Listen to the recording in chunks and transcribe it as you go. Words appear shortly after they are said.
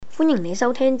歡迎你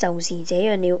收聽就是這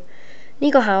樣了。呢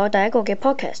個係我第一個嘅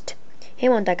podcast， 希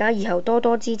望大家以後多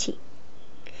多支持。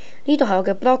呢度係我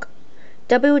嘅 blog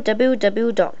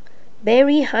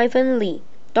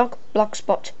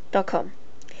www.barry-lee.blogspot.com，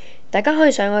 大家可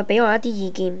以上去俾我一啲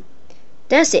意見。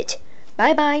That's it，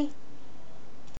拜拜。